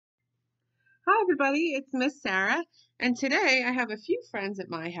Everybody, it's Miss Sarah, and today I have a few friends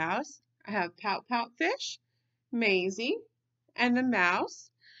at my house. I have Pout Pout Fish, Maisie, and the mouse,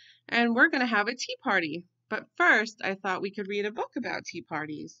 and we're going to have a tea party. But first, I thought we could read a book about tea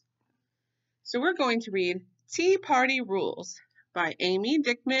parties. So we're going to read Tea Party Rules by Amy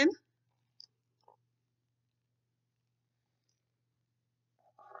Dickman.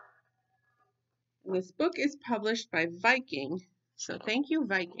 This book is published by Viking, so thank you,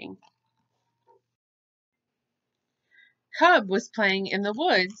 Viking. Cub was playing in the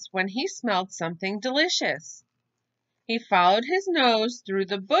woods when he smelled something delicious. He followed his nose through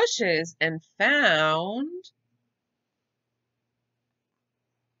the bushes and found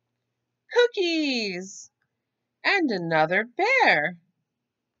cookies and another bear.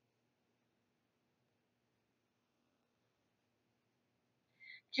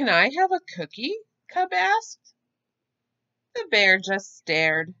 "Can I have a cookie?" Cub asked. The bear just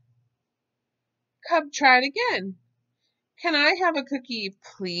stared. Cub tried again. "Can I have a cookie,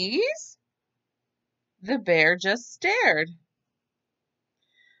 please?" The bear just stared.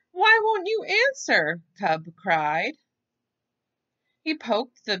 "Why won't you answer?" Cub cried. He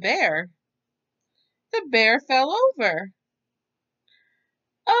poked the bear. The bear fell over.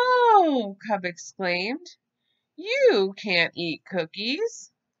 "Oh!" Cub exclaimed. "You can't eat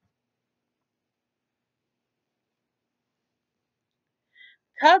cookies."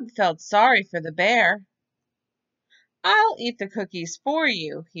 Cub felt sorry for the bear. "I'll eat the cookies for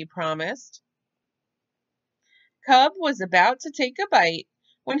you," he promised. Cub was about to take a bite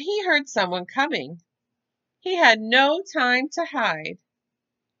when he heard someone coming. He had no time to hide.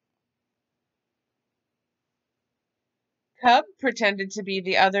 Cub pretended to be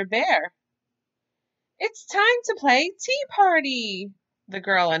the other bear. "It's time to play tea party," the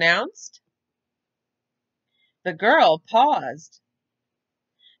girl announced. The girl paused.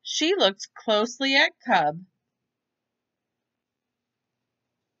 She looked closely at Cub.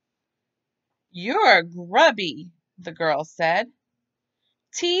 "You're grubby," the girl said.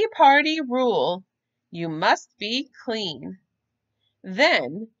 "Tea party rule. You must be clean.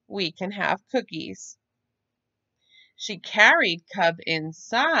 Then we can have cookies." She carried Cub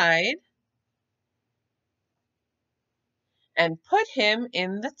inside and put him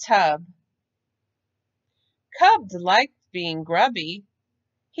in the tub. Cub liked being grubby.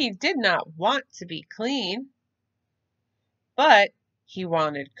 He did not want to be clean, but he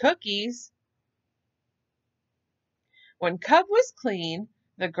wanted cookies. When Cub was clean,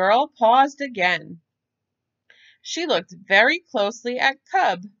 the girl paused again. She looked very closely at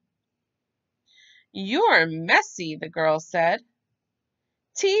Cub. "You're messy," the girl said.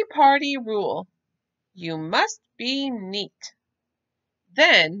 "Tea party rule. You must be neat.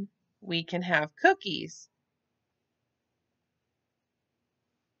 Then we can have cookies."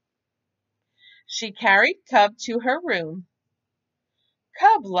 She carried Cub to her room.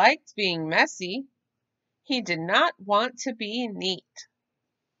 Cub liked being messy. He did not want to be neat.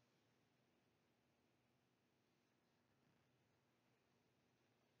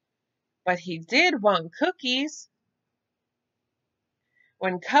 But he did want cookies.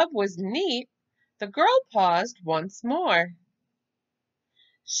 When Cub was neat, the girl paused once more.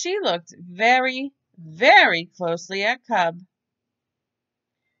 She looked very, very closely at Cub.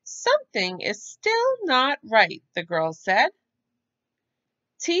 "Something is still not right," the girl said.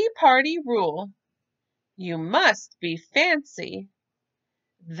 "Tea party rule. You must be fancy.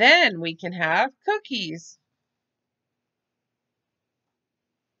 Then we can have cookies."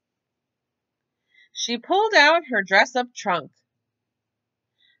 She pulled out her dress-up trunk.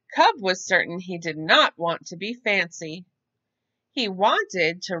 Cub was certain he did not want to be fancy. He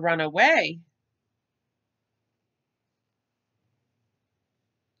wanted to run away.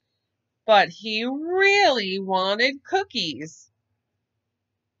 But he really wanted cookies.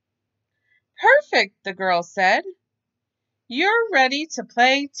 "Perfect," the girl said. "You're ready to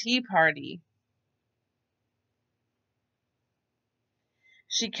play tea party."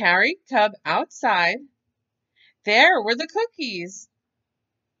 She carried Cub outside. There were the cookies.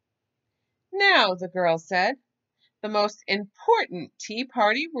 "Now," the girl said, "the most important tea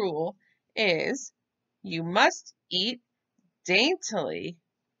party rule is you must eat daintily."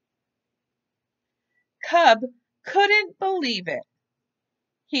 Cub couldn't believe it.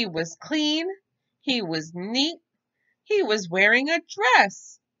 He was clean, he was neat, he was wearing a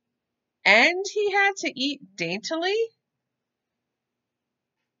dress, and he had to eat daintily?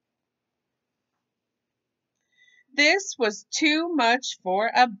 This was too much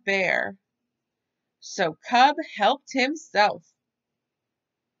for a bear, so Cub helped himself.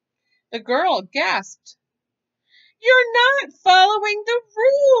 The girl gasped. "You're not following the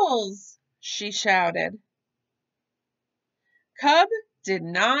rules. she shouted. Cub did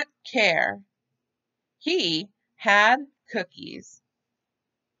not care. He had cookies.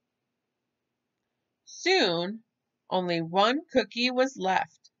 Soon, only one cookie was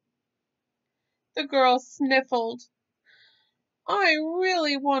left. The girl sniffled. I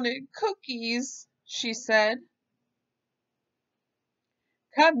really wanted cookies, she said.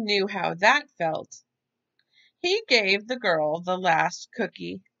 Cub knew how that felt. He gave the girl the last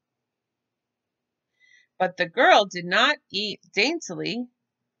cookie. But the girl did not eat daintily.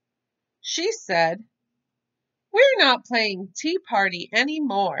 She said, We're not playing tea party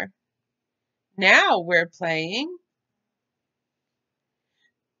anymore. Now we're playing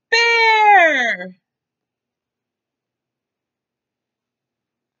bear.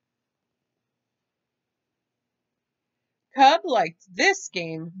 Cub liked this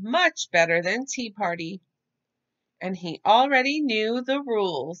game much better than tea party, and he already knew the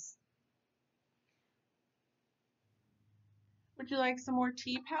rules. Would you like some more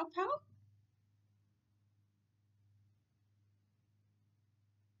tea, Pow Pow?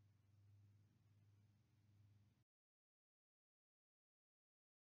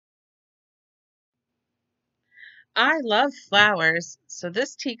 I love flowers, so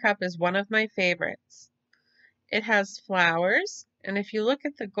this teacup is one of my favorites. It has flowers, and if you look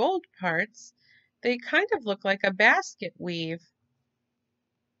at the gold parts, they kind of look like a basket weave.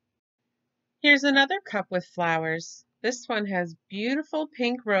 Here's another cup with flowers. This one has beautiful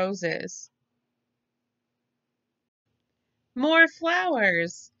pink roses. More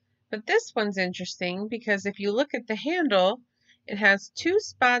flowers! But this one's interesting because if you look at the handle, it has 2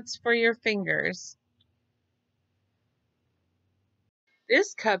 spots for your fingers.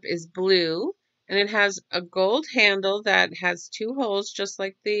 This cup is blue, and it has a gold handle that has 2 holes just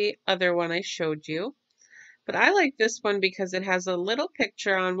like the other one I showed you. But I like this one because it has a little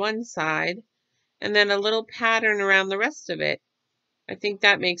picture on one side and then a little pattern around the rest of it. I think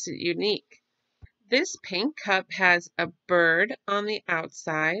that makes it unique. This pink cup has a bird on the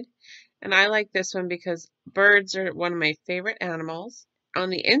outside, and I like this one because birds are one of my favorite animals. On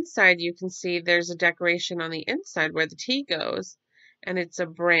the inside, you can see there's a decoration on the inside where the tea goes, and it's a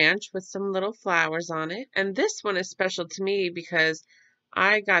branch with some little flowers on it. And this one is special to me because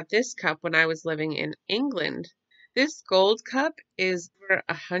I got this cup when I was living in England. This gold cup is over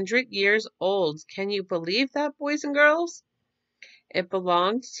 100 years old. Can you believe that, boys and girls? It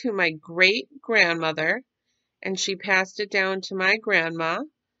belonged to my great-grandmother, and she passed it down to my grandma,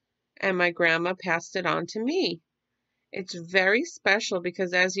 and my grandma passed it on to me. It's very special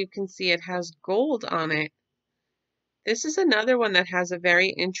because, as you can see, it has gold on it. This is another one that has a very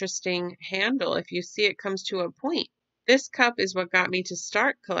interesting handle. If you see, it comes to a point. This cup is what got me to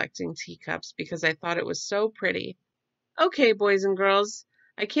start collecting teacups because I thought it was so pretty. Okay, boys and girls,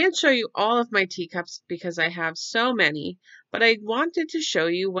 I can't show you all of my teacups because I have so many, but I wanted to show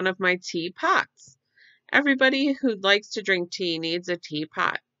you one of my teapots. Everybody who likes to drink tea needs a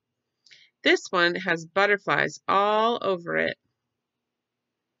teapot. This one has butterflies all over it.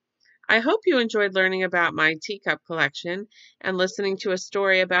 I hope you enjoyed learning about my teacup collection and listening to a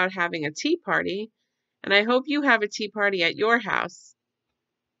story about having a tea party, and I hope you have a tea party at your house.